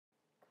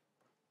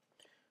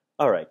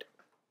Alright,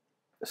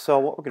 so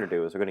what we're going to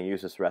do is we're going to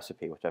use this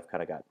recipe, which I've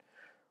kind of got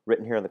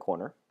written here in the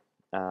corner,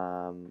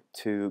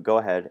 to go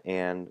ahead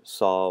and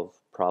solve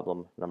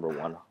problem number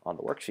 1 on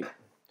the worksheet.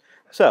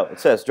 So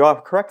it says, draw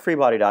a correct free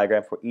body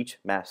diagram for each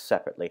mass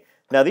separately.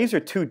 Now these are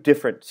two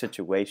different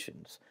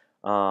situations,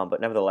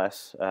 but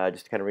nevertheless,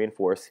 just to kind of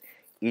reinforce,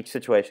 each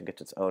situation gets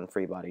its own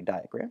free body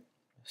diagram.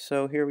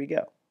 So here we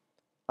go.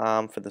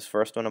 For this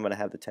first one, I'm going to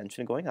have the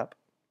tension going up,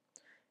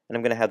 and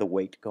I'm going to have the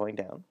weight going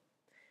down.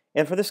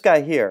 And for this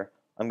guy here,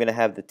 I'm going to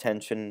have the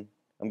tension,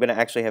 I'm going to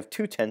actually have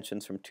two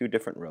tensions from two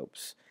different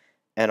ropes,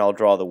 and I'll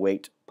draw the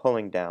weight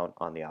pulling down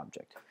on the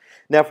object.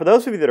 Now, for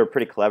those of you that are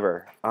pretty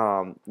clever,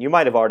 you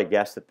might have already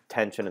guessed that the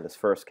tension in this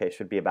first case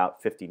should be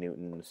about 50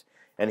 newtons,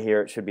 and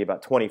here it should be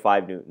about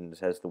 25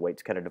 newtons as the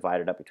weight's kind of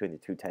divided up between the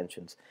two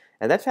tensions.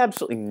 And that's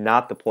absolutely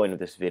not the point of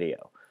this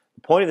video.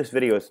 The point of this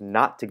video is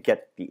not to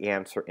get the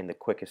answer in the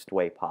quickest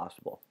way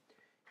possible.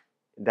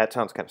 That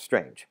sounds kind of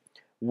strange.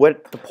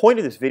 What the point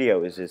of this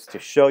video is to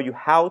show you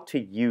how to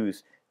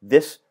use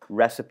this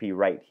recipe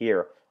right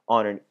here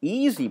on an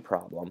easy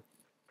problem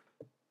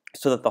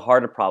so that the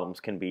harder problems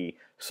can be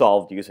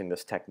solved using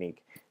this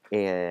technique,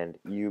 and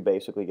you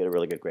basically get a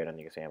really good grade on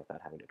the exam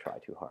without having to try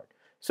too hard.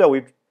 So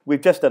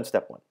we've just done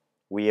step 1.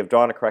 We have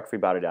drawn a correct free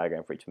body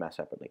diagram for each mass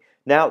separately.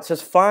 Now it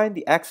says find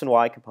the x and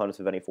y components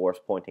of any force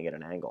pointing at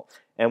an angle.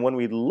 And when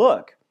we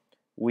look,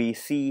 we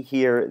see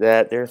here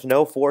that there's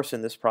no force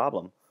in this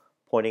problem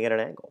pointing at an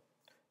angle.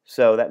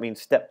 So that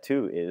means step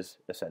 2 is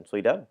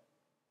essentially done.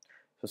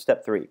 So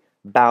step 3,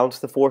 balance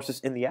the forces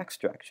in the x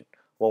direction.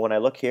 Well, when I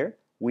look here,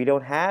 we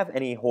don't have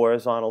any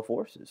horizontal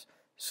forces.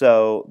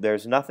 So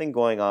there's nothing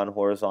going on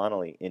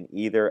horizontally in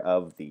either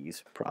of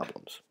these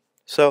problems.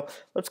 So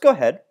let's go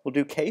ahead. We'll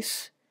do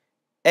case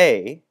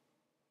A,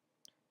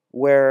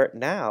 where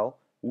now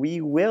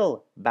we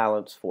will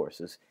balance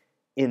forces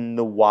in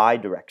the y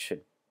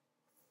direction.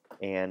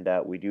 And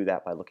we do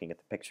that by looking at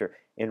the picture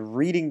and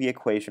reading the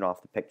equation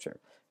off the picture.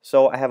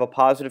 So I have a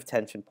positive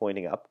tension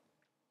pointing up.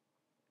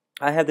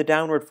 I have the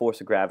downward force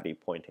of gravity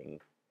pointing,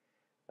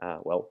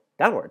 well,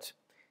 downwards.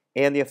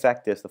 And the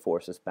effect is the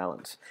forces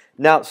balance.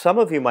 Now, some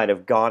of you might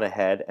have gone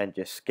ahead and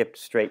just skipped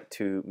straight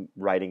to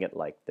writing it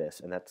like this,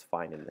 and that's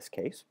fine in this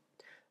case,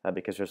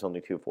 because there's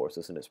only two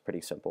forces and it's pretty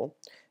simple.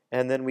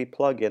 And then we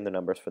plug in the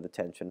numbers for the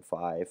tension,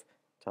 5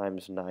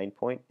 times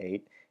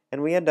 9.8,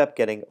 and we end up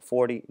getting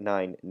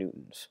 49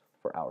 newtons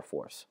for our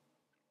force.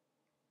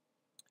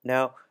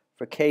 Now,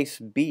 for case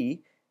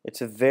B, it's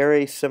a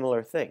very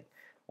similar thing.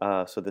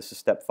 So this is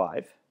step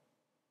 5,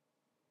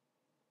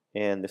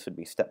 and this would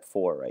be step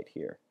 4 right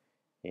here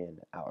in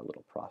our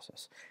little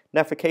process.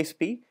 Now for case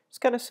B, it's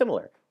kind of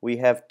similar. We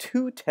have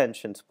two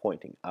tensions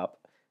pointing up.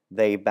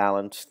 They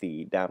balance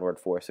the downward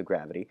force of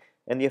gravity,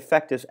 and the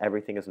effect is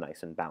everything is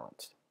nice and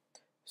balanced.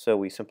 So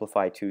we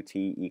simplify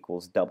 2t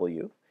equals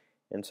w,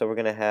 and so we're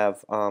going to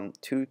have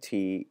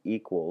 2t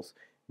equals,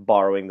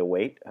 borrowing the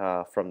weight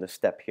from the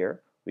step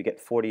here, we get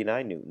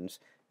 49 newtons,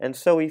 and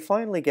so we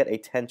finally get a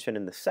tension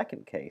in the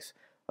second case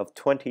of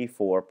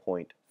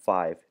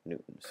 24.5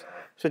 newtons.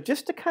 So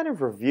just to kind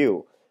of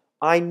review,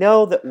 I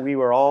know that we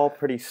were all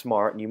pretty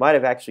smart, and you might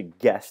have actually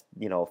guessed,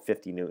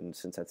 50 newtons,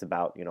 since that's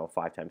about,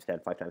 5 times 10,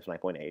 5 times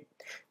 9.8.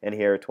 And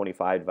here,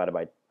 25 divided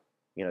by,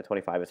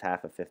 25 is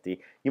half of 50.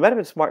 You might have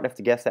been smart enough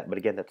to guess that, but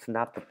again, that's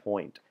not the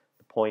point.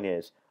 The point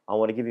is, I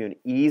want to give you an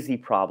easy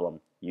problem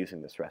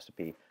using this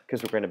recipe,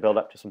 because we're going to build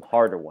up to some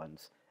harder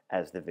ones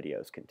as the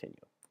videos continue.